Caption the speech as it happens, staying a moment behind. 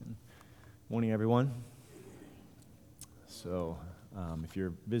Morning, everyone. So, if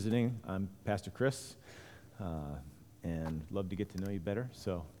you're visiting, I'm Pastor Chris, and love to get to know you better.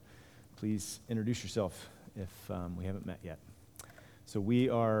 So, please introduce yourself if we haven't met yet. So, we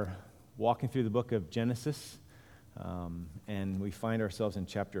are walking through the book of Genesis, and we find ourselves in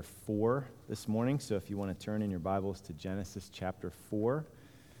chapter 4 this morning. So, if you want to turn in your Bibles to Genesis chapter 4,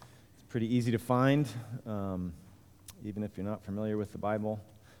 it's pretty easy to find, even if you're not familiar with the Bible.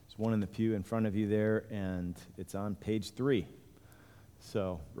 There's one in the pew in front of you there, and it's on page 3.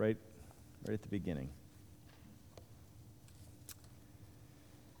 So, right at the beginning.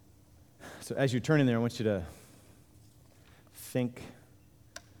 So as you're turning there, I want you to think,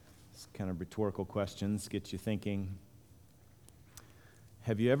 it's kind of rhetorical questions, get you thinking.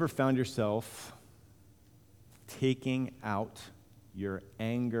 Have you ever found yourself taking out your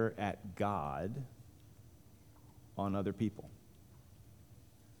anger at God on other people?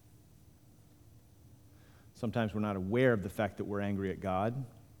 Sometimes we're not aware of the fact that we're angry at God.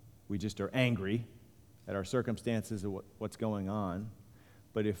 We just are angry at our circumstances of what's going on.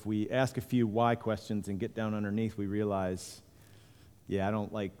 But if we ask a few why questions and get down underneath, we realize, I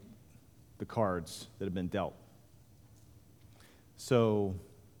don't like the cards that have been dealt. So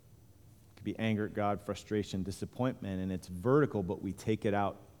it could be anger at God, frustration, disappointment, and it's vertical, but we take it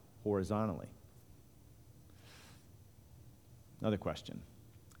out horizontally. Another question.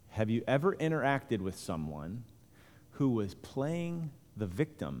 Have you ever interacted with someone who was playing the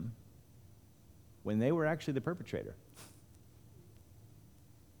victim when they were actually the perpetrator?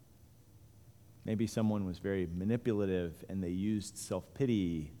 Maybe someone was very manipulative and they used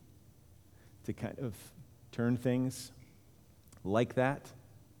self-pity to kind of turn things like that.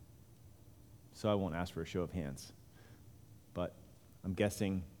 So I won't ask for a show of hands, but I'm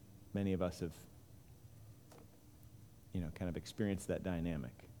guessing many of us have, kind of experienced that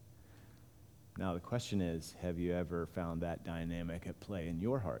dynamic. Now, the question is, have you ever found that dynamic at play in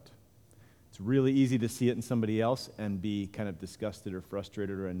your heart? It's really easy to see it in somebody else and be kind of disgusted or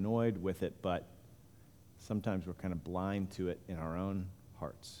frustrated or annoyed with it, but sometimes we're kind of blind to it in our own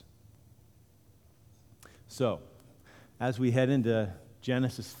hearts. So, as we head into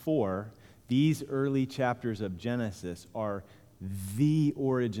Genesis 4, these early chapters of Genesis are the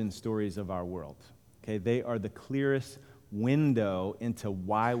origin stories of our world. Okay, they are the clearest window into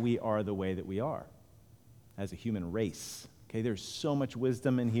why we are the way that we are as a human race. Okay, there's so much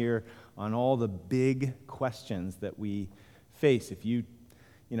wisdom in here on all the big questions that we face. If you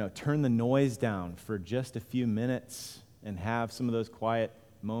turn the noise down for just a few minutes and have some of those quiet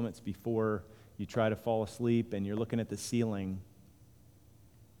moments before you try to fall asleep and you're looking at the ceiling,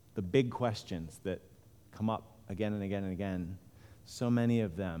 the big questions that come up again and again and again, so many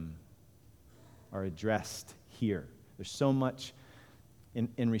of them are addressed here. There's so much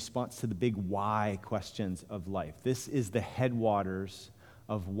in response to the big why questions of life. This is the headwaters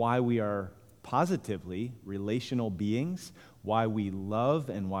of why we are positively relational beings, why we love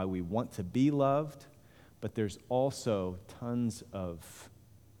and why we want to be loved, but there's also tons of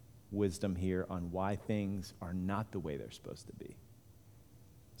wisdom here on why things are not the way they're supposed to be.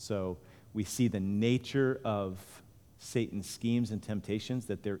 So we see the nature of Satan's schemes and temptations,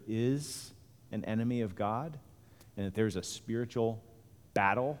 that there is an enemy of God, and that there's a spiritual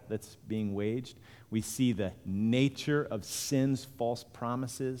battle that's being waged. We see the nature of sin's false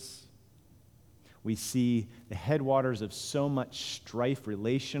promises. We see the headwaters of so much strife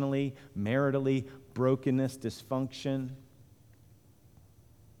relationally, maritally, brokenness, dysfunction.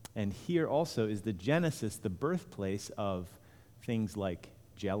 And here also is the genesis, the birthplace of things like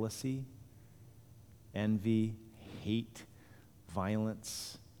jealousy, envy, hate,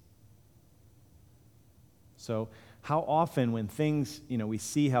 violence. So how often when things, we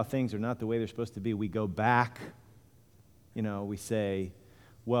see how things are not the way they're supposed to be, we go back, we say,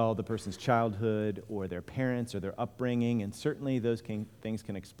 well, the person's childhood or their parents or their upbringing, and certainly those things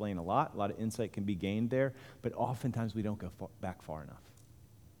can explain a lot of insight can be gained there, but oftentimes we don't go back far enough.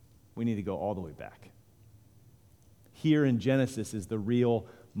 We need to go all the way back. Here in Genesis is the real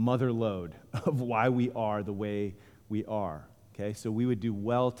mother lode of why we are the way we are, okay? So we would do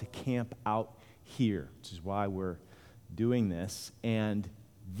well to camp out here, which is why we're doing this. And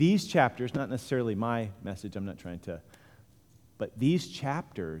these chapters, not necessarily my message, but these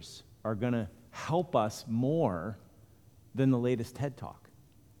chapters are going to help us more than the latest TED Talk.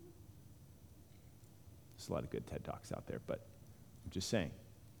 There's a lot of good TED Talks out there, but I'm just saying,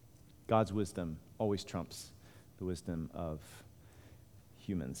 God's wisdom always trumps the wisdom of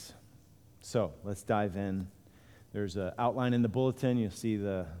humans. So let's dive in. There's an outline in the bulletin. You'll see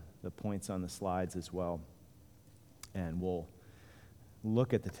the points on the slides as well. And we'll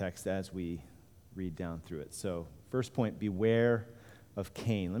look at the text as we read down through it. So, first point, beware of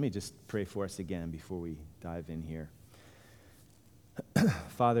Cain. Let me just pray for us again before we dive in here.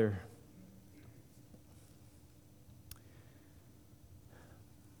 Father,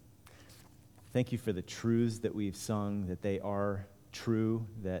 thank you for the truths that we've sung, that they are true,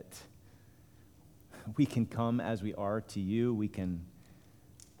 that we can come as we are to you. We can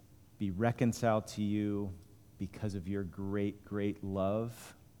be reconciled to you because of your great, great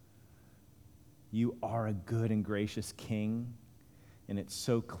love. You are a good and gracious King, and it's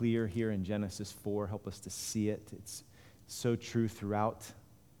so clear here in Genesis 4. Help us to see it. It's so true throughout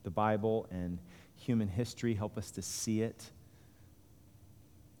the Bible and human history. Help us to see it.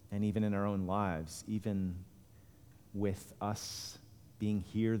 And even in our own lives, even with us being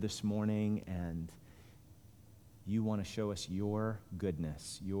here this morning, and you want to show us your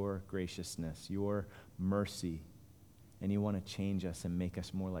goodness, your graciousness, your mercy, and you want to change us and make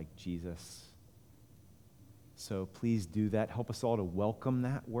us more like Jesus. So please do that. Help us all to welcome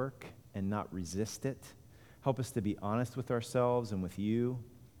that work and not resist it. Help us to be honest with ourselves and with you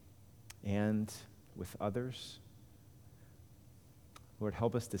and with others. Lord,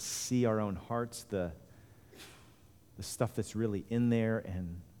 help us to see our own hearts, the stuff that's really in there.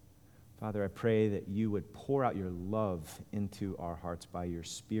 And Father, I pray that you would pour out your love into our hearts by your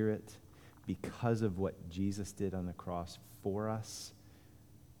Spirit because of what Jesus did on the cross for us.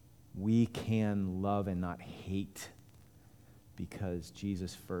 We can love and not hate because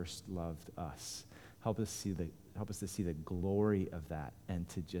Jesus first loved us. Help us to see the glory of that and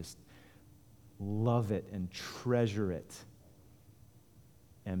to just love it and treasure it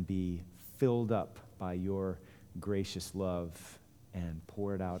and be filled up by your gracious love and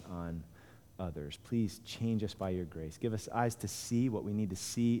pour it out on others. Please change us by your grace. Give us eyes to see what we need to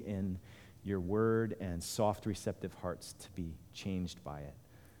see in your word and soft, receptive hearts to be changed by it.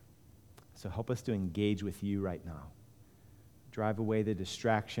 So help us to engage with you right now. Drive away the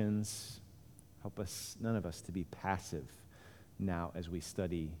distractions. Help us, none of us, to be passive now as we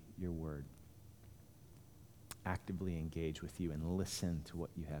study your word. Actively engage with you and listen to what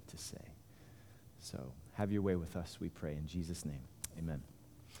you have to say. So have your way with us, we pray, in Jesus' name. Amen.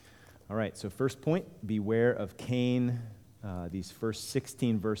 All right, so first point, beware of Cain. These first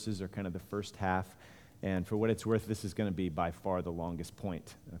 16 verses are kind of the first half. And for what it's worth, this is going to be by far the longest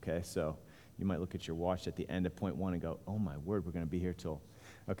point. Okay, so you might look at your watch at the end of point 1 and go, oh my word, we're going to be here till...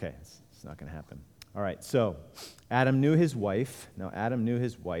 Okay, it's not going to happen. All right, so Adam knew his wife. Now Adam knew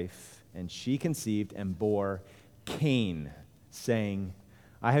his wife, and she conceived and bore Cain, saying,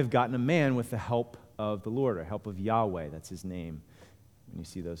 I have gotten a man with the help of the Lord, or help of Yahweh. That's his name. When you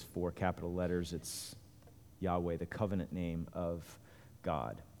see those 4 capital letters, it's Yahweh, the covenant name of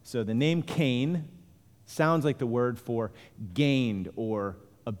God. So the name Cain sounds like the word for gained or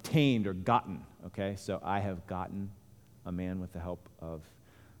obtained or gotten. Okay, so I have gotten a man with the help of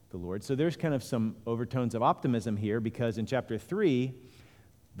the Lord. So there's kind of some overtones of optimism here, because in chapter 3,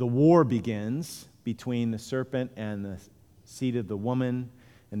 the war begins between the serpent and the seed of the woman,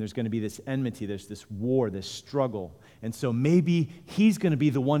 and there's going to be this enmity, there's this war, this struggle. And so maybe he's going to be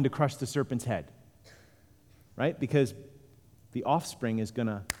the one to crush the serpent's head, right? Because the offspring is going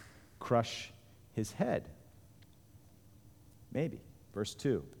to crush his head. Maybe. Verse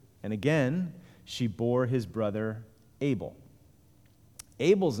 2. And again, she bore his brother Abel.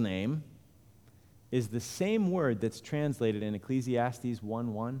 Abel's name is the same word that's translated in Ecclesiastes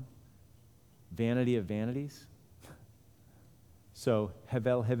 1:1, vanity of vanities. So,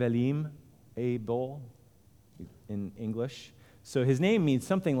 Hevel Hevelim, Abel, in English. So his name means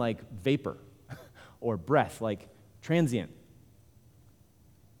something like vapor or breath, like transient.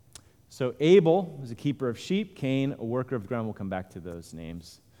 So Abel was a keeper of sheep, Cain, a worker of the ground. We'll come back to those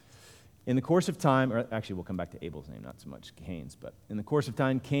names. In the course of time, or actually we'll come back to Abel's name, not so much Cain's, but in the course of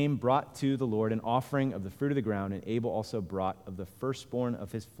time, Cain brought to the Lord an offering of the fruit of the ground, and Abel also brought of the firstborn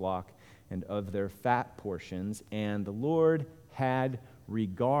of his flock and of their fat portions. And the Lord had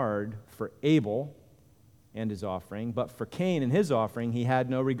regard for Abel and his offering, but for Cain and his offering he had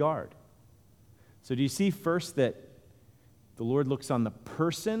no regard. So do you see first that the Lord looks on the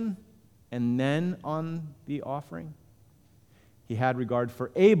person and then on the offering? He had regard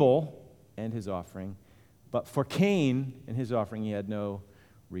for Abel and his offering, but for Cain and his offering he had no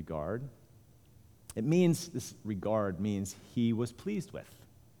regard. It means, this regard means he was pleased with.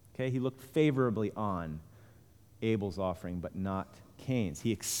 Okay, he looked favorably on Abel's offering, but not Cain's.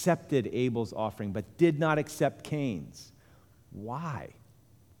 He accepted Abel's offering, but did not accept Cain's. Why?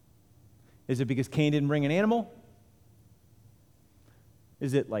 Is it because Cain didn't bring an animal?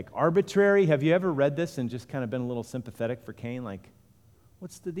 Is it like arbitrary? Have you ever read this and just kind of been a little sympathetic for Cain? Like,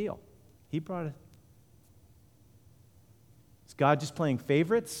 What's the deal? He brought it. Is God just playing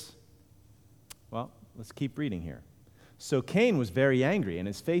favorites? Well, let's keep reading here. So Cain was very angry, and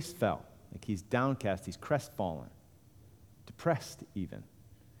his face fell. Like he's downcast, he's crestfallen, depressed even.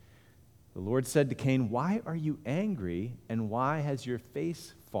 The Lord said to Cain, "Why are you angry, and why has your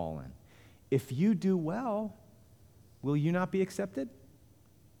face fallen? If you do well, will you not be accepted?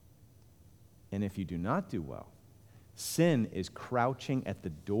 And if you do not do well, sin is crouching at the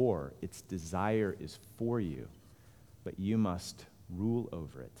door. Its desire is for you, but you must rule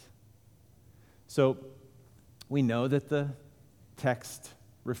over it." So we know that the text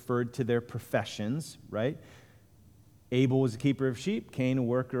referred to their professions, right? Abel was a keeper of sheep, Cain a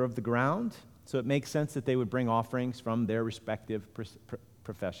worker of the ground. So it makes sense that they would bring offerings from their respective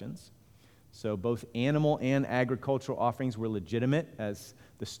professions. So both animal and agricultural offerings were legitimate as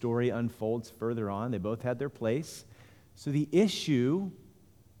the story unfolds further on. They both had their place. So the issue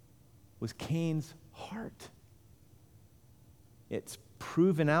was Cain's heart. It's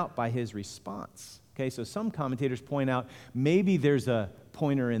proven out by his response. Okay, so some commentators point out maybe there's a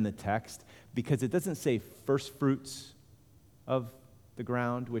pointer in the text because it doesn't say first fruits of the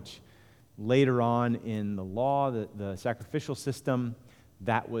ground, which later on in the law, the sacrificial system,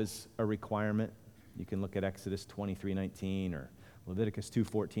 that was a requirement. You can look at Exodus 23:19 or Leviticus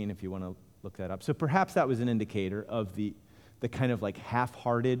 2:14 if you want to look that up. So perhaps that was an indicator of the kind of like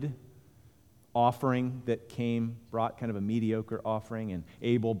half-hearted offering that Cain brought, kind of a mediocre offering, and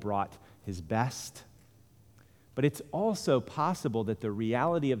Abel brought his best. But it's also possible that the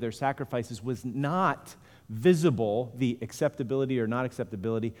reality of their sacrifices was not visible, the acceptability or not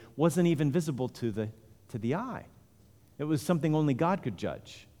acceptability wasn't even visible to the eye. It was something only God could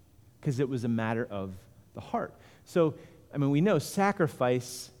judge because it was a matter of the heart. So, I mean, we know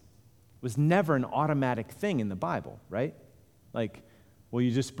sacrifice was never an automatic thing in the Bible, right? Like, well,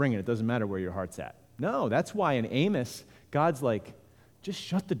 you just bring it. It doesn't matter where your heart's at. No, that's why in Amos, God's like, just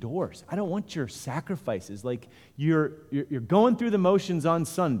shut the doors. I don't want your sacrifices. Like, you're going through the motions on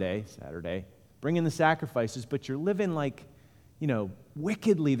Sunday, Saturday, bringing the sacrifices, but you're living like,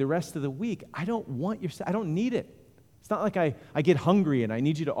 wickedly the rest of the week. I don't want I don't need it. It's not like I get hungry and I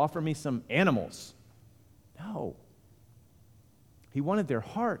need you to offer me some animals. No. He wanted their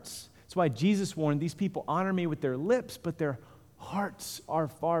hearts. That's why Jesus warned, these people honor me with their lips, but their hearts are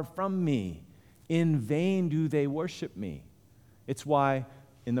far from me. In vain do they worship me. It's why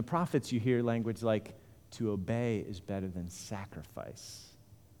in the prophets you hear language like, to obey is better than sacrifice.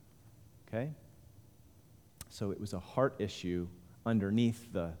 Okay? So it was a heart issue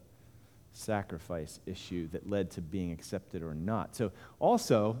underneath the sacrifice issue that led to being accepted or not. So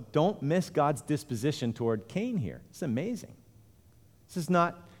also, don't miss God's disposition toward Cain here. It's amazing. This is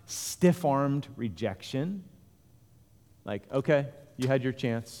not stiff-armed rejection. Like, okay, you had your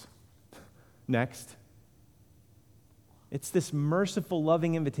chance. Next. It's this merciful,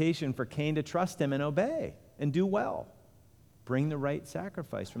 loving invitation for Cain to trust him and obey and do well. Bring the right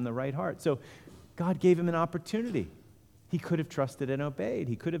sacrifice from the right heart. So God gave him an opportunity. He could have trusted and obeyed.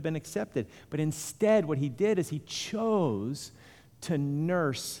 He could have been accepted. But instead, what he did is he chose to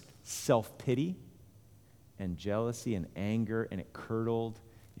nurse self-pity and jealousy and anger, and it curdled,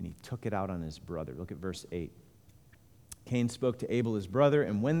 and he took it out on his brother. Look at verse 8. Cain spoke to Abel, his brother,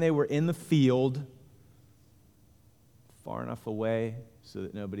 and when they were in the field, far enough away so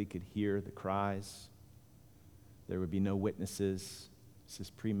that nobody could hear the cries, there would be no witnesses. This is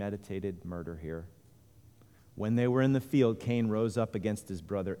premeditated murder here. When they were in the field, Cain rose up against his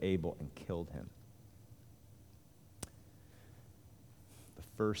brother Abel and killed him. The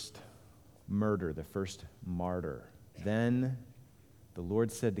first murder, the first martyr. Then the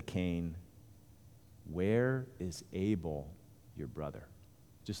Lord said to Cain, "Where is Abel, your brother?"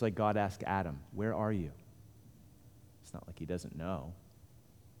 Just like God asked Adam, "Where are you?" It's not like he doesn't know.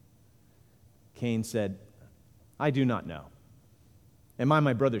 Cain said, "I do not know. Am I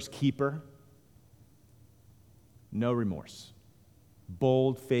my brother's keeper?" No remorse.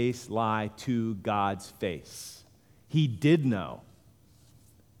 Bold-faced lie to God's face. He did know.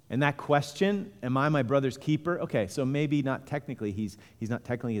 And that question, am I my brother's keeper? Okay, so maybe not technically, he's not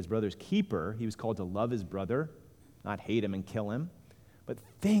technically his brother's keeper. He was called to love his brother, not hate him and kill him. But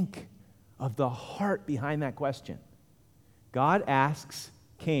think of the heart behind that question. God asks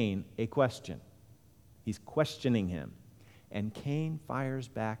Cain a question. He's questioning him. And Cain fires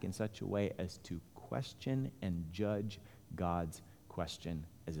back in such a way as to question and judge God's question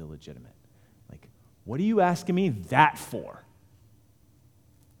as illegitimate. Like, what are you asking me that for?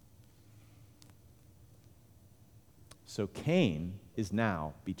 So Cain is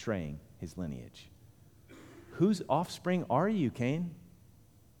now betraying his lineage. Whose offspring are you, Cain?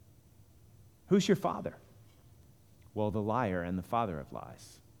 Who's your father? Well, the liar and the father of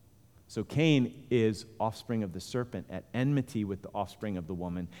lies. So Cain is offspring of the serpent, at enmity with the offspring of the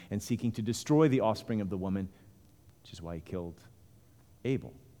woman, and seeking to destroy the offspring of the woman, which is why he killed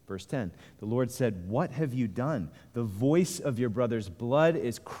Abel. Verse 10, the Lord said, "What have you done? The voice of your brother's blood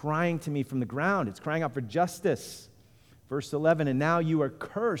is crying to me from the ground. It's crying out for justice." Verse 11, "And now you are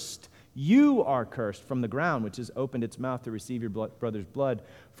cursed. You are cursed from the ground, which has opened its mouth to receive your brother's blood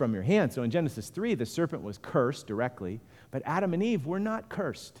from your hand." So in Genesis 3, the serpent was cursed directly, but Adam and Eve were not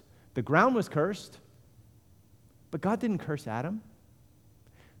cursed. The ground was cursed, but God didn't curse Adam.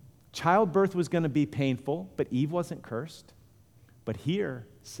 Childbirth was going to be painful, but Eve wasn't cursed. But here,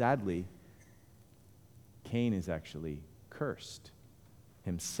 sadly, Cain is actually cursed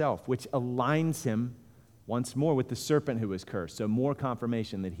himself, which aligns him once more with the serpent who was cursed. So more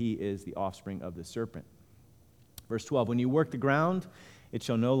confirmation that he is the offspring of the serpent. Verse 12, "When you work the ground, it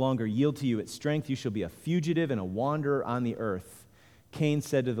shall no longer yield to you its strength. You shall be a fugitive and a wanderer on the earth." Cain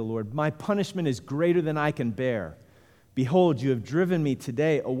said to the Lord, "My punishment is greater than I can bear. Behold, you have driven me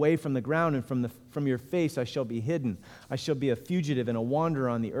today away from the ground, and from your face I shall be hidden. I shall be a fugitive and a wanderer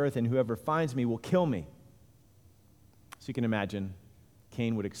on the earth, and whoever finds me will kill me." So you can imagine,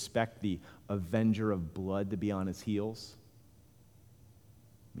 Cain would expect the avenger of blood to be on his heels.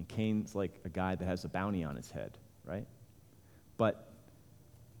 I mean, Cain's like a guy that has a bounty on his head, right? But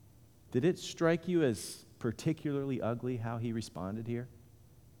did it strike you as particularly ugly how he responded here?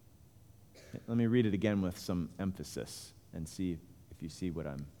 Let me read it again with some emphasis and see if you see what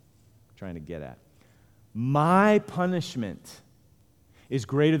I'm trying to get at. "My punishment is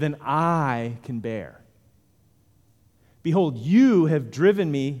greater than I can bear. Behold, you have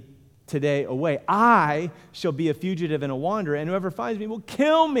driven me today away. I shall be a fugitive and a wanderer, and whoever finds me will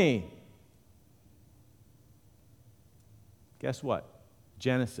kill me." Guess what?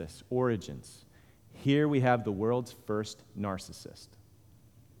 Genesis, origins. Here we have the world's first narcissist.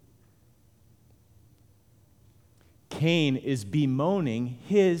 Cain is bemoaning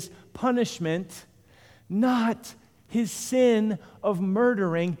his punishment, not his sin of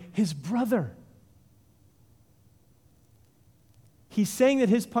murdering his brother. He's saying that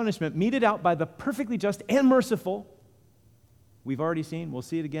his punishment, meted out by the perfectly just and merciful, we've already seen, we'll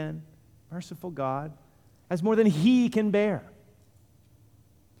see it again, merciful God, has more than he can bear.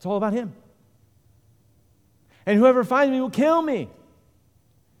 It's all about him. "And whoever finds me will kill me."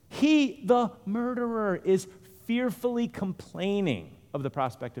 He, the murderer, is fearfully complaining of the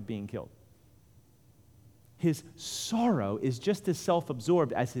prospect of being killed. His sorrow is just as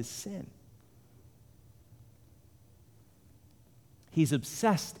self-absorbed as his sin. He's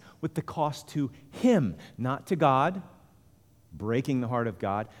obsessed with the cost to him, not to God, breaking the heart of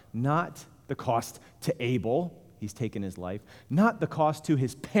God, not the cost to Abel, he's taken his life, not the cost to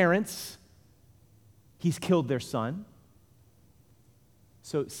his parents, he's killed their son.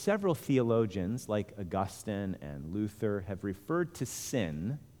 So several theologians like Augustine and Luther have referred to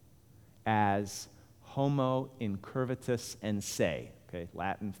sin as homo incurvatus and se, okay,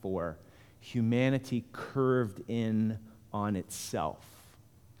 Latin for humanity curved in on itself.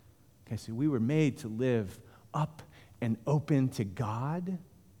 Okay, so we were made to live up and open to God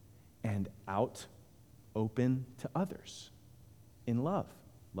and out open to others in love,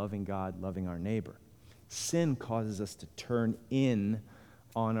 loving God, loving our neighbor. Sin causes us to turn in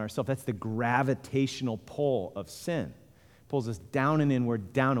on ourselves. That's the gravitational pull of sin. It pulls us down and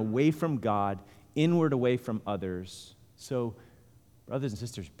inward, down away from God, inward away from others. So, brothers and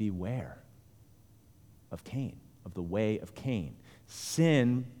sisters, beware of Cain, of the way of Cain.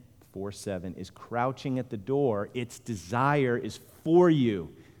 Sin, 4:7, is crouching at the door. Its desire is for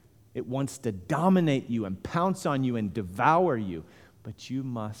you. It wants to dominate you and pounce on you and devour you, but you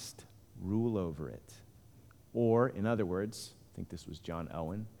must rule over it. Or, in other words, I think this was John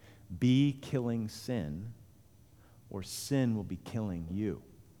Owen, be killing sin, or sin will be killing you.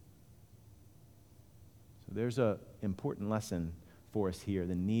 So there's an important lesson for us here,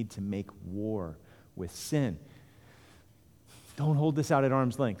 the need to make war with sin. Don't hold this out at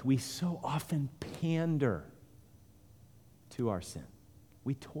arm's length. We so often pander to our sin.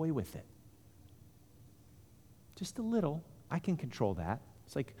 We toy with it. Just a little. I can control that.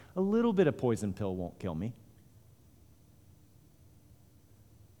 It's like a little bit of poison pill won't kill me.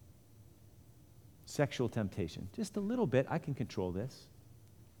 Sexual temptation. Just a little bit. I can control this.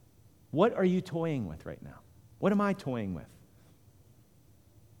 What are you toying with right now? What am I toying with?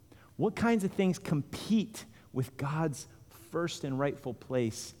 What kinds of things compete with God's first and rightful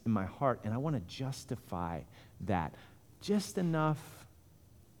place in my heart? And I want to justify that just enough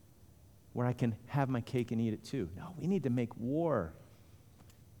where I can have my cake and eat it too. No, we need to make war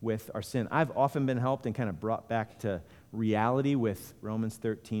with our sin. I've often been helped and kind of brought back to reality with Romans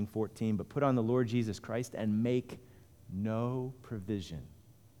 13:14, but put on the Lord Jesus Christ and make no provision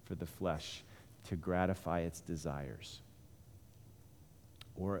for the flesh to gratify its desires.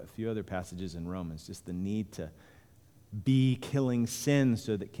 Or a few other passages in Romans, just the need to be killing sin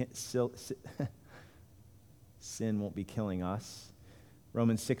so that sin won't be killing us.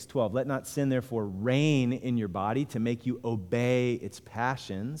 Romans 6:12, let not sin therefore reign in your body to make you obey its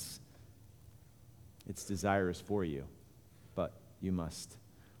passions. Its desire is for you, but you must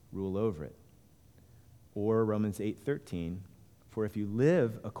rule over it. Or Romans 8:13, for if you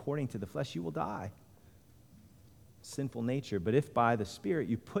live according to the flesh, you will die. Sinful nature, but if by the Spirit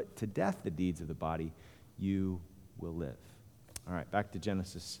you put to death the deeds of the body, you will live. All right, back to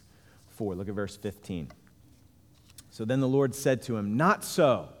Genesis 4. Look at verse 15. So then the Lord said to him, not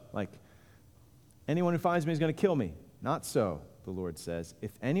so. Like, anyone who finds me is going to kill me. Not so, the Lord says.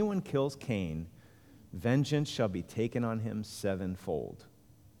 If anyone kills Cain, vengeance shall be taken on him sevenfold.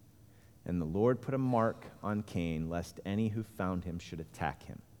 And the Lord put a mark on Cain, lest any who found him should attack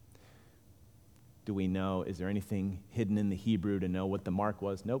him. Do we know, is there anything hidden in the Hebrew to know what the mark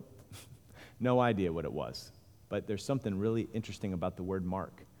was? Nope. No idea what it was. But there's something really interesting about the word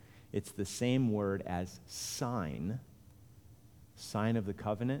mark. It's the same word as sign of the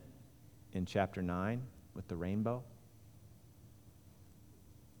covenant in chapter 9 with the rainbow.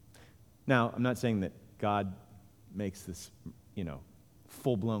 Now, I'm not saying that God makes this,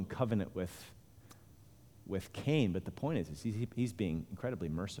 full-blown covenant with Cain, but the point is he's being incredibly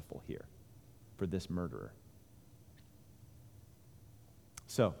merciful here for this murderer.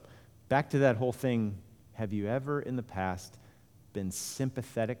 So, back to that whole thing, have you ever in the past been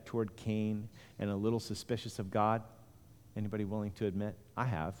sympathetic toward Cain and a little suspicious of God? Anybody willing to admit? I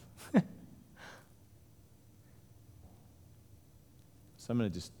have. So I'm going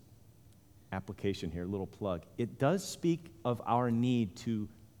to just, application here, a little plug. It does speak of our need to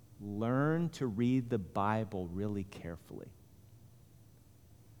learn to read the Bible really carefully.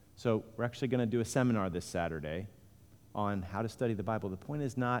 So we're actually going to do a seminar this Saturday on how to study the Bible. The point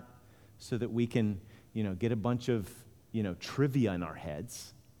is not so that we can, get a bunch of, trivia in our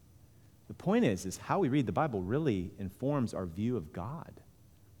heads. The point is how we read the Bible really informs our view of God.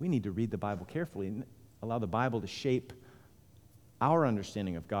 We need to read the Bible carefully and allow the Bible to shape our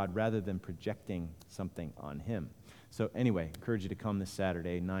understanding of God rather than projecting something on Him. So anyway, I encourage you to come this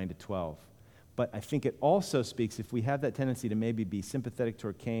Saturday, 9 to 12. But I think it also speaks, if we have that tendency to maybe be sympathetic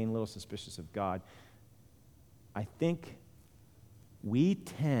toward Cain, a little suspicious of God, I think we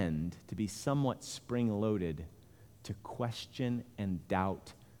tend to be somewhat spring-loaded to question and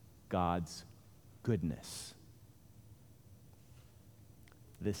doubt God's goodness.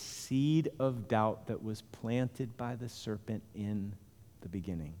 The seed of doubt that was planted by the serpent in the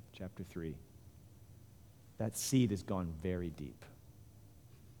beginning, chapter 3, that seed has gone very deep.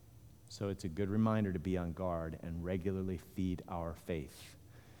 So it's a good reminder to be on guard and regularly feed our faith.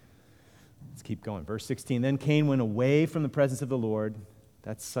 Let's keep going. Verse 16, then Cain went away from the presence of the Lord.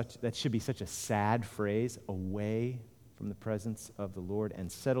 That should be such a sad phrase, away from the presence of the Lord,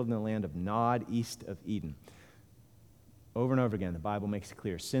 and settled in the land of Nod, east of Eden. Over and over again, the Bible makes it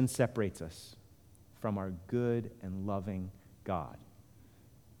clear, sin separates us from our good and loving God.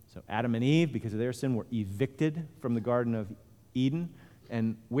 So Adam and Eve, because of their sin, were evicted from the Garden of Eden.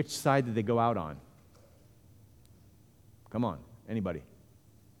 And which side did they go out on? Come on, anybody?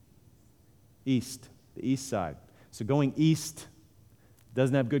 East, the east side. So going east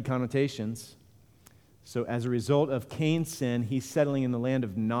doesn't have good connotations. So as a result of Cain's sin, he's settling in the land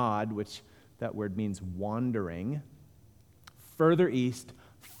of Nod, which that word means wandering, further east,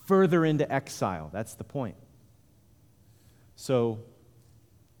 further into exile. That's the point. So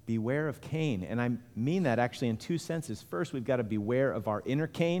beware of Cain. And I mean that actually in two senses. First, we've got to beware of our inner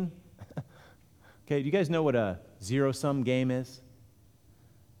Cain. Okay, do you guys know what a zero-sum game is?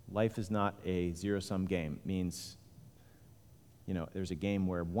 Life is not a zero-sum game. It means, there's a game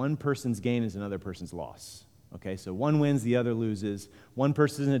where one person's gain is another person's loss. Okay, so one wins, the other loses. One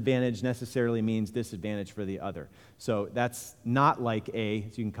person's advantage necessarily means disadvantage for the other. So that's not like so you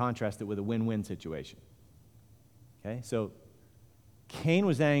can contrast it with a win-win situation. Okay, so Cain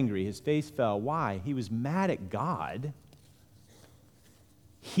was angry. His face fell. Why? He was mad at God.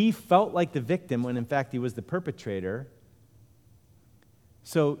 He felt like the victim when, in fact, he was the perpetrator.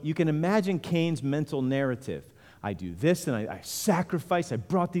 So you can imagine Cain's mental narrative. I do this, and I sacrifice, I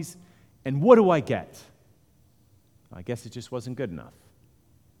brought these, and what do I get? I guess it just wasn't good enough.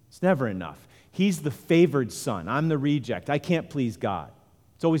 It's never enough. He's the favored son. I'm the reject. I can't please God.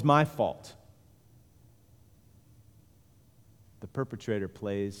 It's always my fault. The perpetrator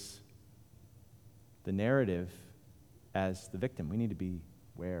plays the narrative as the victim. We need to be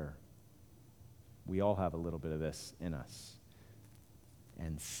aware. We all have a little bit of this in us.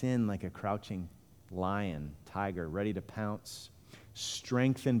 And sin, like a crouching lion, tiger, ready to pounce,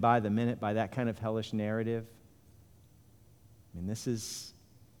 strengthened by the minute by that kind of hellish narrative. I mean, this is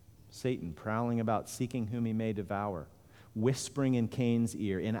Satan prowling about, seeking whom he may devour, whispering in Cain's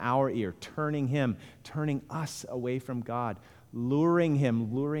ear, in our ear, turning us away from God,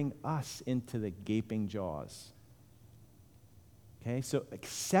 luring us into the gaping jaws. Okay, so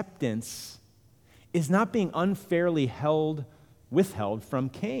acceptance is not being unfairly withheld from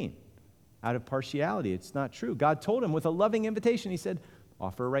Cain out of partiality. It's not true. God told him with a loving invitation, he said,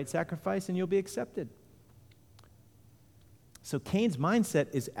 offer a right sacrifice and you'll be accepted. So Cain's mindset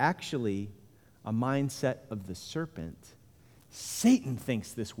is actually a mindset of the serpent. Satan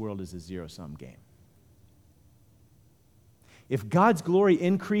thinks this world is a zero-sum game. If God's glory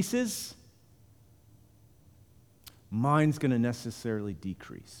increases, mine's going to necessarily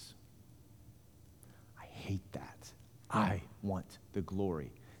decrease. I hate that. I want the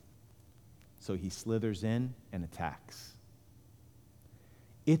glory. So he slithers in and attacks.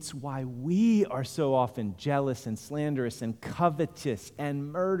 It's why we are so often jealous and slanderous and covetous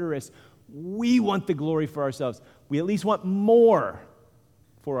and murderous. We want the glory for ourselves. We at least want more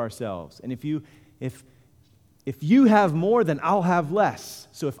for ourselves. And if you have more, then I'll have less.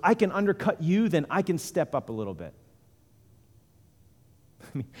 So if I can undercut you, then I can step up a little bit.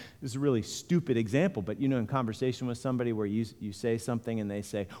 I mean, this is a really stupid example, but in conversation with somebody where you say something and they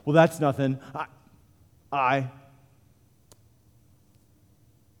say, well, that's nothing.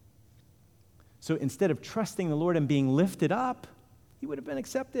 So instead of trusting the Lord and being lifted up, he would have been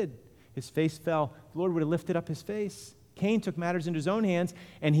accepted. His face fell. The Lord would have lifted up his face. Cain took matters into his own hands,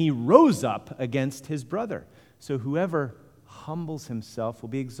 and he rose up against his brother. So whoever humbles himself will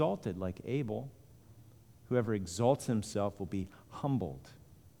be exalted like Abel. Whoever exalts himself will be humbled.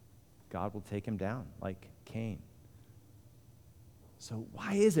 God will take him down like Cain. So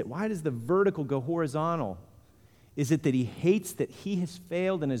why is it? Why does the vertical go horizontal? Is it that he hates that he has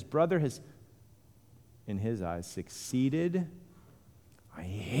failed and his brother has, in his eyes, succeeded? I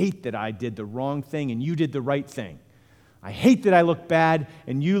hate that I did the wrong thing and you did the right thing. I hate that I look bad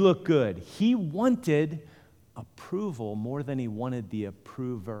and you look good. He wanted approval more than he wanted the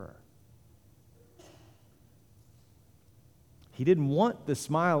approver. He didn't want the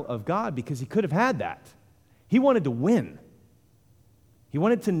smile of God because he could have had that. He wanted to win. He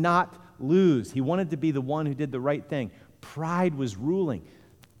wanted to not lose. He wanted to be the one who did the right thing. Pride was ruling. Do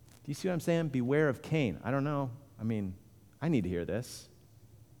you see what I'm saying? Beware of Cain. I don't know. I mean, I need to hear this.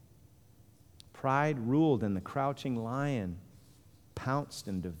 Pride ruled, and the crouching lion pounced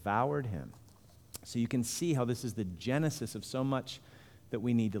and devoured him. So you can see how this is the genesis of so much that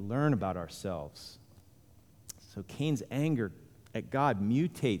we need to learn about ourselves. So Cain's anger at God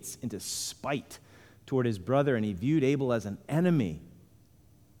mutates into spite toward his brother, and he viewed Abel as an enemy.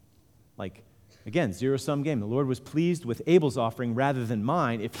 Like, again, zero-sum game. The Lord was pleased with Abel's offering rather than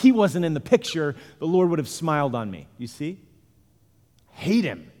mine. If he wasn't in the picture, the Lord would have smiled on me. You see? Hate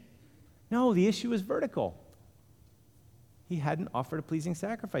him. No, the issue is vertical. He hadn't offered a pleasing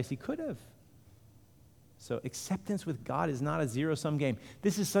sacrifice. He could have. So acceptance with God is not a zero-sum game.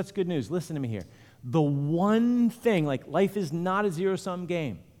 This is such good news. Listen to me here. The one thing, like life is not a zero-sum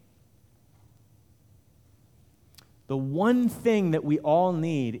game. The one thing that we all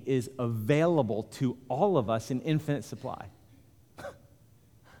need is available to all of us in infinite supply.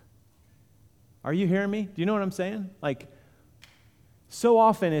 Are you hearing me? Do you know what I'm saying? Like, so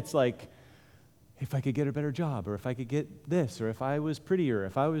often it's like, if I could get a better job, or if I could get this, or if I was prettier,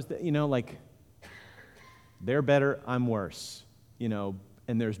 if I was, like, they're better, I'm worse, and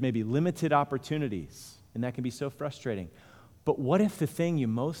there's maybe limited opportunities, and that can be so frustrating. But what if the thing you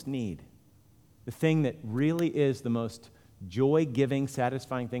most need, the thing that really is the most joy-giving,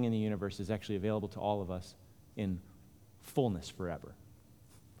 satisfying thing in the universe is actually available to all of us in fullness forever?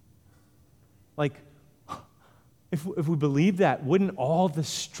 Like, if we believe that, wouldn't all the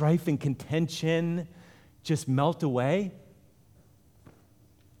strife and contention just melt away?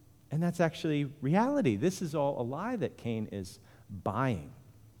 And that's actually reality. This is all a lie that Cain is buying.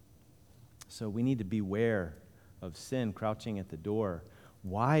 So we need to beware of sin crouching at the door.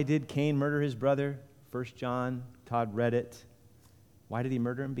 Why did Cain murder his brother? 1 John, Todd read it. Why did he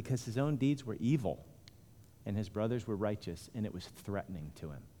murder him? Because his own deeds were evil, and his brothers were righteous, and it was threatening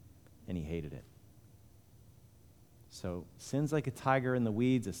to him, and he hated it. So sin's like a tiger in the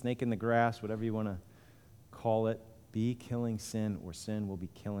weeds, a snake in the grass, whatever you want to call it. Be killing sin, or sin will be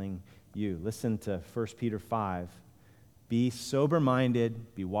killing you. Listen to 1 Peter 5. Be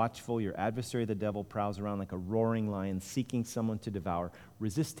sober-minded, be watchful. Your adversary, the devil, prowls around like a roaring lion, seeking someone to devour.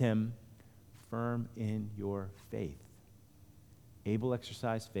 Resist him, firm in your faith. Abel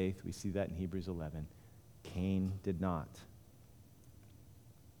exercised faith. We see that in Hebrews 11. Cain did not.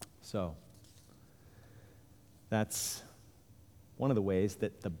 So, that's one of the ways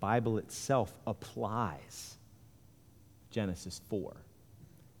that the Bible itself applies Genesis 4,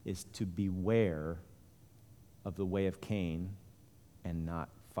 is to beware of the way of Cain and not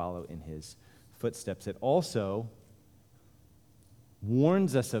follow in his footsteps. It also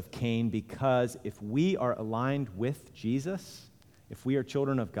warns us of Cain because if we are aligned with Jesus, if we are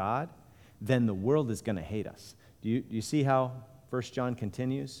children of God, then the world is going to hate us. Do you see how 1 John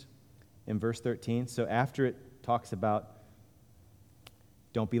continues in verse 13? So after it talks about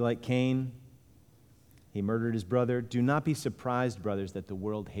don't be like Cain, he murdered his brother. Do not be surprised, brothers, that the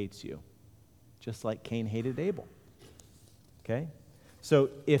world hates you, just like Cain hated Abel. Okay? So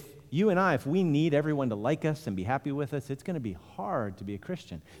if you and I, if we need everyone to like us and be happy with us, it's going to be hard to be a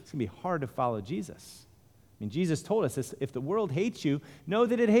Christian. It's going to be hard to follow Jesus. I mean, Jesus told us this, if the world hates you, know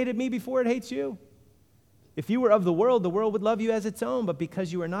that it hated me before it hates you. If you were of the world would love you as its own, but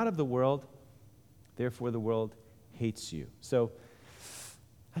because you are not of the world, therefore the world hates you. So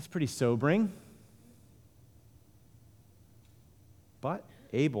that's pretty sobering. But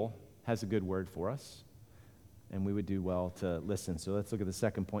Abel has a good word for us, and we would do well to listen. So let's look at the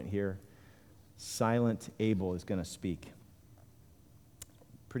second point here. Silent Abel is going to speak.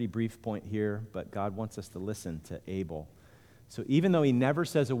 Pretty brief point here, but God wants us to listen to Abel. So even though he never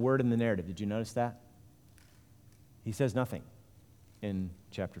says a word in the narrative, did you notice that? He says nothing in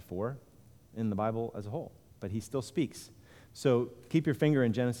chapter 4 in the Bible as a whole, but he still speaks. So keep your finger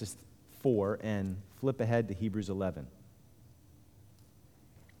in Genesis 4 and flip ahead to Hebrews 11.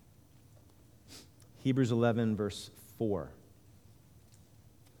 Hebrews 11, verse 4.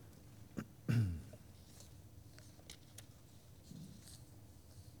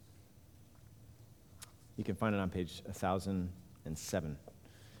 You can find it on page 1007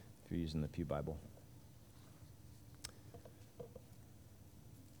 if you're using the Pew Bible.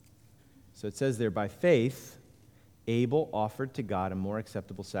 So it says there, by faith, Abel offered to God a more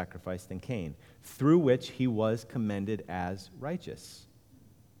acceptable sacrifice than Cain, through which he was commended as righteous.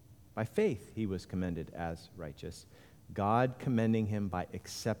 By faith, he was commended as righteous, God commending him by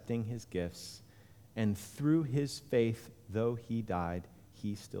accepting his gifts, and through his faith, though he died,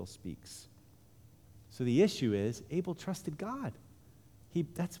 he still speaks. So the issue is, Abel trusted God.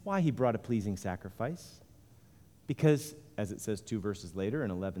 That's why he brought a pleasing sacrifice. Because, as it says 2 verses later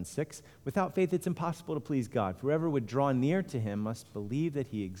in 11:6, without faith it's impossible to please God. For whoever would draw near to him must believe that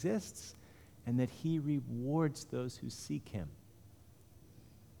he exists and that he rewards those who seek him.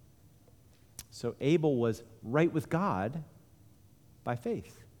 So Abel was right with God by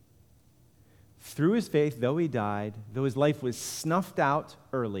faith. Through his faith, though he died, though his life was snuffed out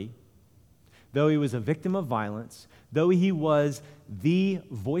early, though he was a victim of violence, though he was the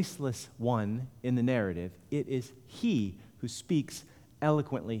voiceless one in the narrative, it is he who speaks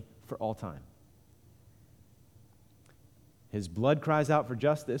eloquently for all time. His blood cries out for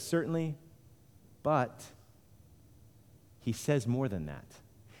justice, certainly, but he says more than that.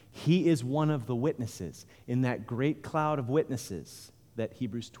 He is one of the witnesses in that great cloud of witnesses that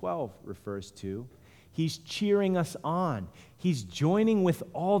Hebrews 12 refers to. He's cheering us on. He's joining with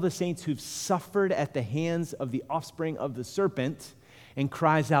all the saints who've suffered at the hands of the offspring of the serpent and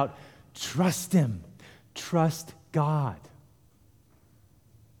cries out, trust him, trust God.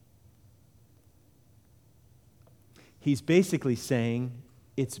 He's basically saying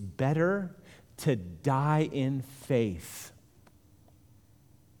it's better to die in faith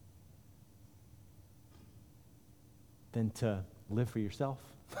than to live for yourself.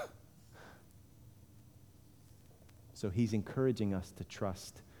 So he's encouraging us to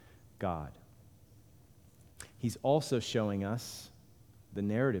trust God. He's also showing us, the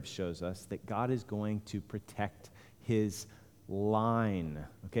narrative shows us, that God is going to protect his line.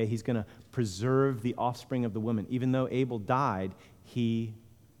 Okay, he's going to preserve the offspring of the woman. Even though Abel died, he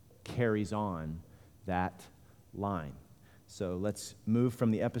carries on that line. So let's move from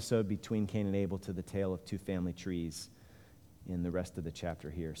the episode between Cain and Abel to the tale of two family trees in the rest of the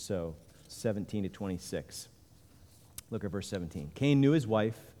chapter here. So 17 to 26. Look at verse 17. Cain knew his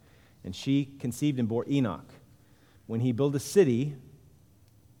wife, and she conceived and bore Enoch. When he built a city,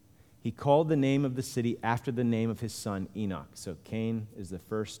 he called the name of the city after the name of his son Enoch. So Cain is the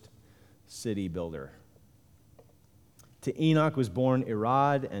first city builder. To Enoch was born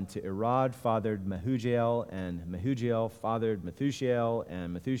Irad, and to Irad fathered Mehujael, and Mehujael fathered Methushael,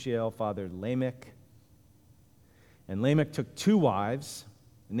 and Methushael fathered Lamech. And Lamech took 2 wives.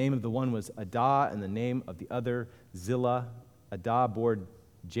 The name of the one was Adah, and the name of the other Zillah. Adah bore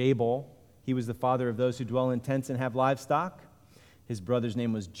Jabal. He was the father of those who dwell in tents and have livestock. His brother's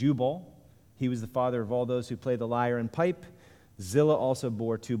name was Jubal. He was the father of all those who play the lyre and pipe. Zillah also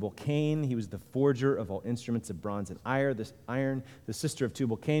bore Tubal-Cain. He was the forger of all instruments of bronze and iron. The sister of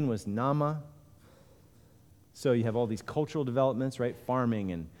Tubal-Cain was Naamah. So you have all these cultural developments, right?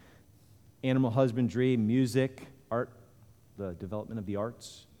 Farming and animal husbandry, music, art, the development of the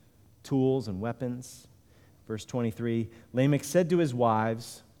arts, tools and weapons. Verse 23, Lamech said to his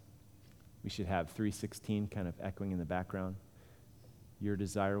wives, we should have 3:16 kind of echoing in the background. Your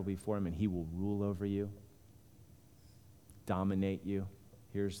desire will be for him, and he will rule over you, dominate you.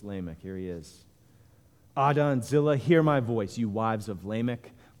 Here's Lamech. Here he is. Adah and Zillah, hear my voice, you wives of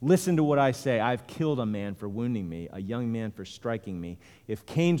Lamech. Listen to what I say. I've killed a man for wounding me, a young man for striking me. If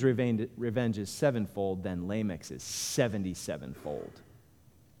Cain's revenge is 7-fold, then Lamech's is 77-fold.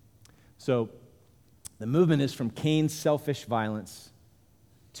 So the movement is from Cain's selfish violence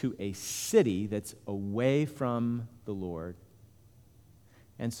to a city that's away from the Lord.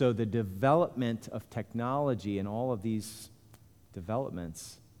 And so the development of technology and all of these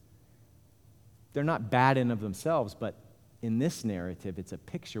developments, they're not bad in of themselves, but in this narrative, it's a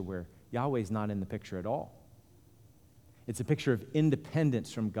picture where Yahweh's not in the picture at all. It's a picture of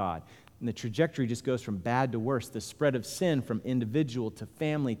independence from God. And the trajectory just goes from bad to worse. The spread of sin from individual to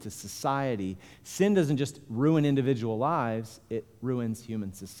family to society. Sin doesn't just ruin individual lives, it ruins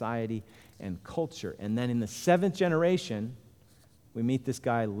human society and culture. And then in the 7th generation, we meet this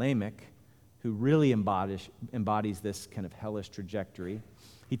guy Lamech, who really embodies this kind of hellish trajectory.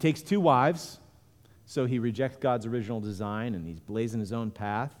 He takes 2 wives, so he rejects God's original design, and he's blazing his own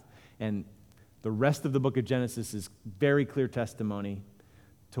path. And the rest of the book of Genesis is very clear testimony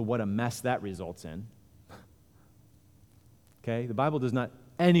to what a mess that results in. Okay? The Bible does not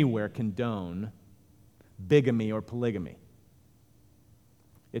anywhere condone bigamy or polygamy.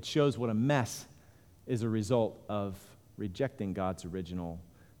 It shows what a mess is a result of rejecting God's original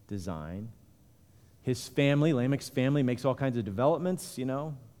design. His family, Lamech's family, makes all kinds of developments,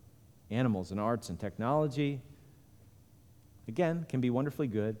 animals and arts and technology. Again, can be wonderfully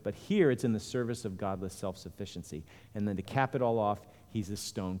good, but here it's in the service of godless self-sufficiency. And then to cap it all off, he's a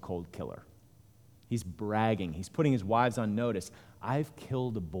stone-cold killer. He's bragging. He's putting his wives on notice. I've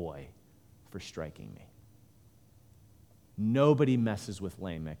killed a boy for striking me. Nobody messes with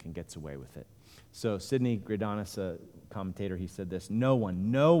Lamech and gets away with it. So Sidney Greidanus, a commentator, he said this, no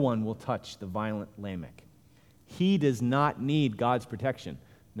one will touch the violent Lamech. He does not need God's protection.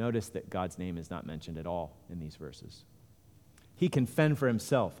 Notice that God's name is not mentioned at all in these verses. He can fend for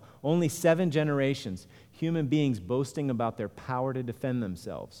himself. Only 7 generations, human beings boasting about their power to defend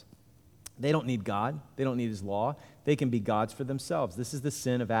themselves. They don't need God. They don't need his law. They can be gods for themselves. This is the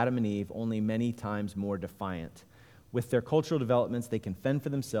sin of Adam and Eve, only many times more defiant. With their cultural developments, they can fend for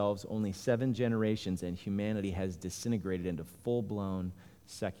themselves. Only 7 generations, and humanity has disintegrated into full-blown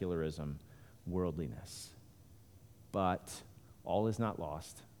secularism, worldliness. But all is not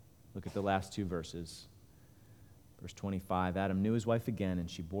lost. Look at the last 2 verses. Verse 25, Adam knew his wife again, and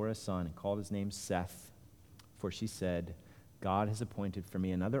she bore a son and called his name Seth. For she said, God has appointed for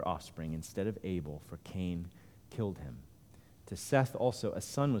me another offspring instead of Abel, for Cain killed him. To Seth also a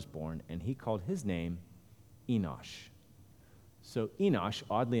son was born, and he called his name Enosh. So Enosh,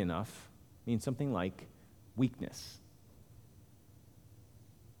 oddly enough, means something like weakness.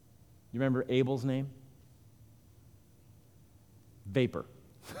 You remember Abel's name? Vapor.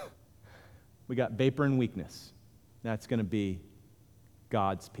 We got vapor and weakness. That's going to be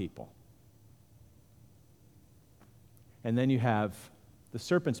God's people. And then you have the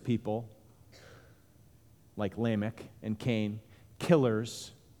serpent's people, like Lamech and Cain,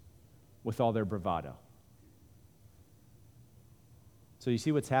 killers with all their bravado. So you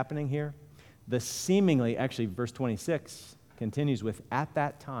see what's happening here? The seemingly, actually, verse 26 continues with, at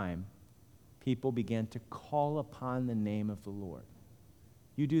that time, people began to call upon the name of the Lord.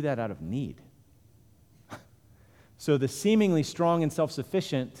 You do that out of need. So the seemingly strong and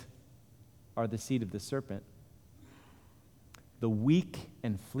self-sufficient are the seed of the serpent. The weak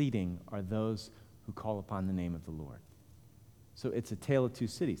and fleeting are those who call upon the name of the Lord. So it's a tale of 2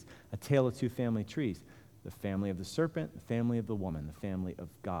 cities, a tale of 2 family trees. The family of the serpent, the family of the woman, the family of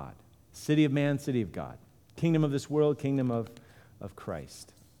God. City of man, city of God. Kingdom of this world, kingdom of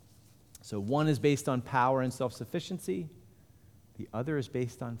Christ. So one is based on power and self-sufficiency. The other is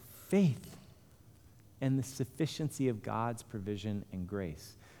based on faith and the sufficiency of God's provision and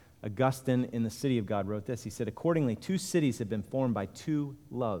grace. Augustine in the City of God wrote this. He said, accordingly, 2 cities have been formed by 2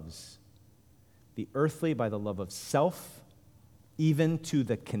 loves. The the earthly by the love of self, even to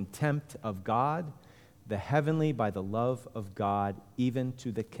the contempt of God, the heavenly by the love of God, even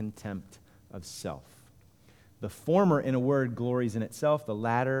to the contempt of self. The former, in a word, glories in itself. The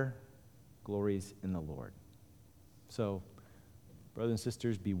latter glories in the Lord. So, brothers and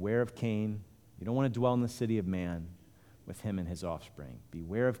sisters, beware of Cain. You don't want to dwell in the city of man with him and his offspring.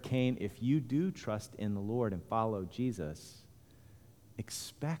 Beware of Cain. If you do trust in the Lord and follow Jesus,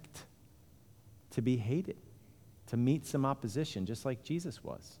 expect to be hated, to meet some opposition, just like Jesus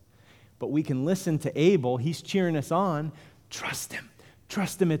was. But we can listen to Abel. He's cheering us on. Trust him.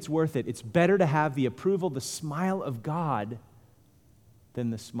 Trust him, it's worth it. It's better to have the approval, the smile of God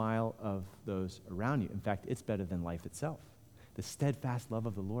than the smile of those around you. In fact, it's better than life itself. The steadfast love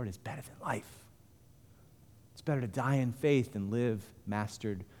of the Lord is better than life. It's better to die in faith than live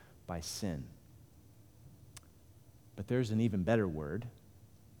mastered by sin. But there's an even better word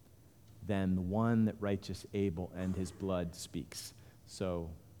than the one that righteous Abel and his blood speaks. So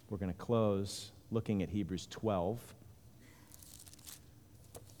we're going to close looking at Hebrews 12.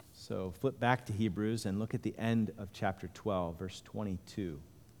 So flip back to Hebrews and look at the end of chapter 12, verse 22.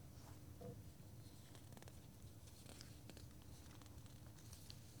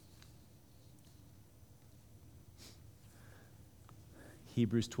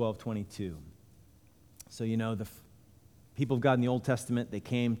 Hebrews 12:22. So you know the people of God in the Old Testament, they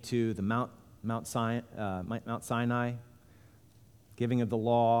came to the Mount Sinai, giving of the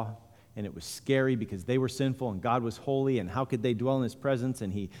law, and it was scary because they were sinful and God was holy, and how could they dwell in his presence?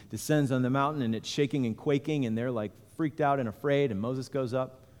 And he descends on the mountain and it's shaking and quaking and they're like freaked out and afraid, and Moses goes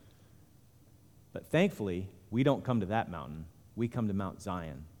up. But thankfully, we don't come to that mountain. We come to Mount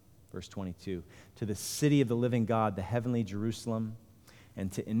Zion, verse 22, to the city of the living God, the heavenly Jerusalem,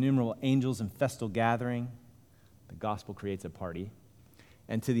 and to innumerable angels in festal gathering. The gospel creates a party.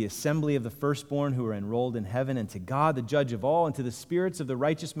 And to the assembly of the firstborn who are enrolled in heaven, and to God, the judge of all, and to the spirits of the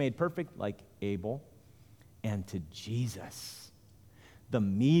righteous made perfect, like Abel, and to Jesus, the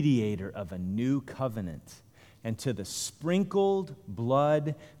mediator of a new covenant, and to the sprinkled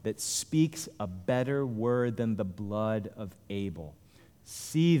blood that speaks a better word than the blood of Abel.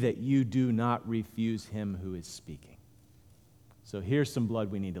 See that you do not refuse him who is speaking. So here's some blood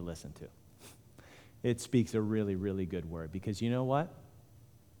we need to listen to. It speaks a really, really good word, because you know what?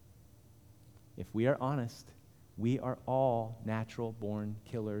 If we are honest, we are all natural-born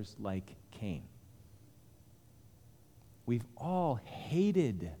killers like Cain. We've all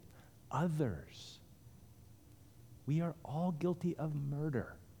hated others. We are all guilty of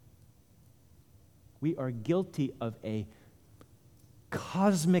murder. We are guilty of a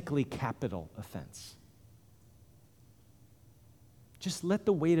cosmically capital offense. Just let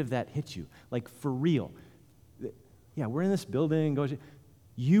the weight of that hit you, like for real. Yeah, we're in this building.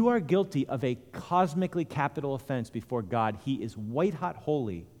 You are guilty of a cosmically capital offense before God. He is white-hot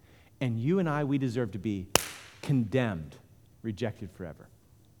holy, and you and I, we deserve to be condemned, rejected forever.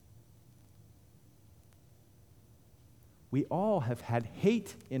 We all have had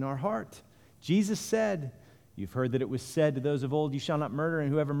hate in our heart. Jesus said, you've heard that it was said to those of old, you shall not murder,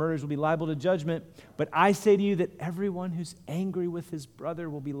 and whoever murders will be liable to judgment. But I say to you that everyone who's angry with his brother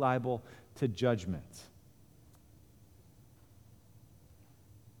will be liable to judgment.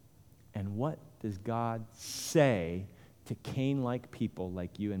 And what does God say to Cain-like people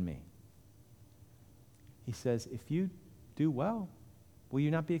like you and me? He says, if you do well, will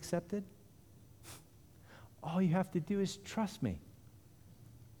you not be accepted? All you have to do is trust me.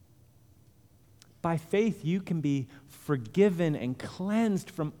 By faith, you can be forgiven and cleansed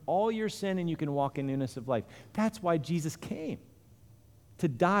from all your sin, and you can walk in newness of life. That's why Jesus came, to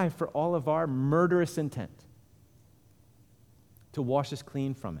die for all of our murderous intent, to wash us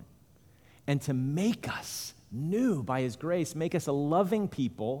clean from it, and to make us new by his grace, make us a loving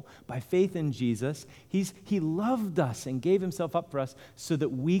people by faith in Jesus. He loved us and gave himself up for us so that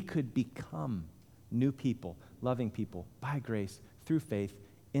we could become new people, loving people by grace through faith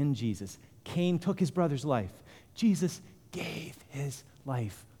in Jesus. Cain took his brother's life. Jesus gave his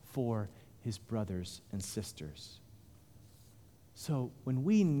life for his brothers and sisters. So when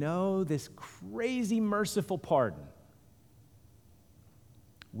we know this crazy merciful pardon,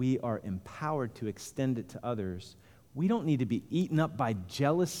 we are empowered to extend it to others. We don't need to be eaten up by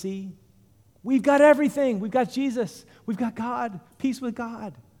jealousy. We've got everything. We've got Jesus. We've got God. Peace with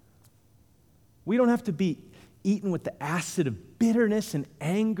God. We don't have to be eaten with the acid of bitterness and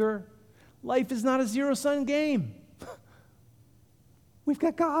anger. Life is not a zero-sum game. We've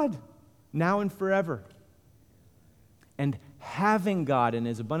got God now and forever. And having God in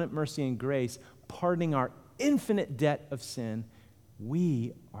his abundant mercy and grace, pardoning our infinite debt of sin,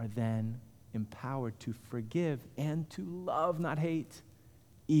 we are then empowered to forgive and to love, not hate,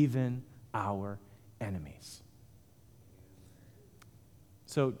 even our enemies.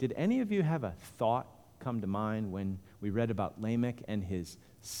 So, did any of you have a thought come to mind when we read about Lamech and his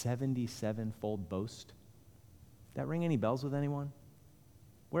 77-fold boast? That ring any bells with anyone?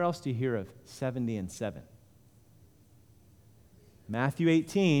 Where else do you hear of 70 and 7? Matthew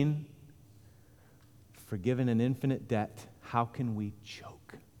 18, forgiven an infinite debt, how can we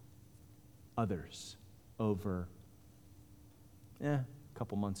choke others over a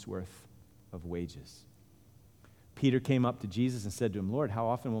couple months' worth of wages? Peter came up to Jesus and said to him, Lord, how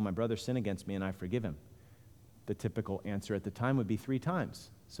often will my brother sin against me and I forgive him? The typical answer at the time would be 3 times.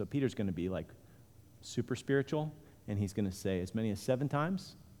 So Peter's going to be like super spiritual, and he's going to say as many as 7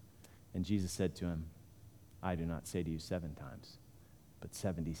 times. And Jesus said to him, I do not say to you 7 times, but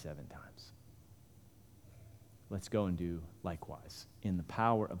 77 times. Let's go and do likewise in the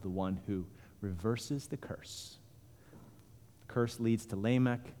power of the one who reverses the curse. The curse leads to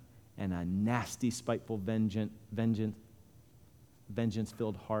Lamech and a nasty, spiteful,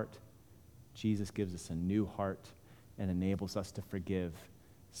 vengeance-filled heart. Jesus gives us a new heart and enables us to forgive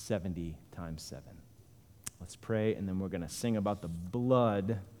 70 times 7. Let's pray, and then we're going to sing about the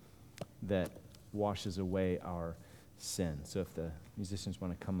blood that washes away our sin. So if the musicians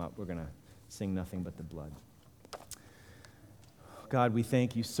want to come up, we're going to sing Nothing But the Blood. God, we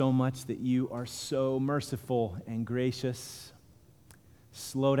thank you so much that you are so merciful and gracious,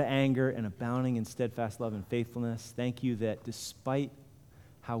 slow to anger and abounding in steadfast love and faithfulness. Thank you that despite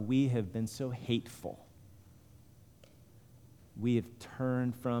how we have been so hateful, we have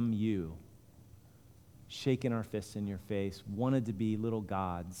turned from you, shaken our fists in your face, wanted to be little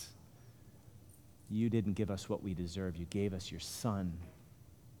gods. You didn't give us what we deserve. You gave us your Son.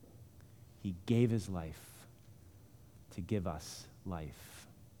 He gave his life to give us life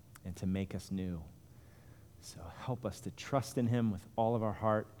and to make us new. So help us to trust in him with all of our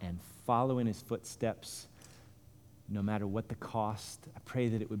heart and follow in his footsteps no matter what the cost. I pray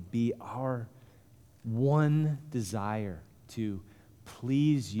that it would be our one desire to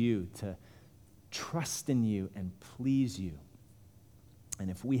please you, to trust in you and please you.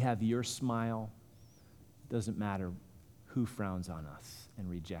 And if we have your smile, it doesn't matter who frowns on us and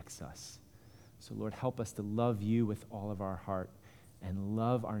rejects us. So Lord, help us to love you with all of our heart and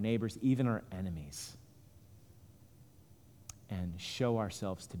love our neighbors, even our enemies, and show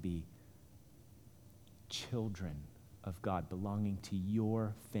ourselves to be children of God belonging to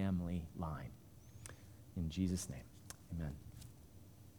your family line. In Jesus' name, amen.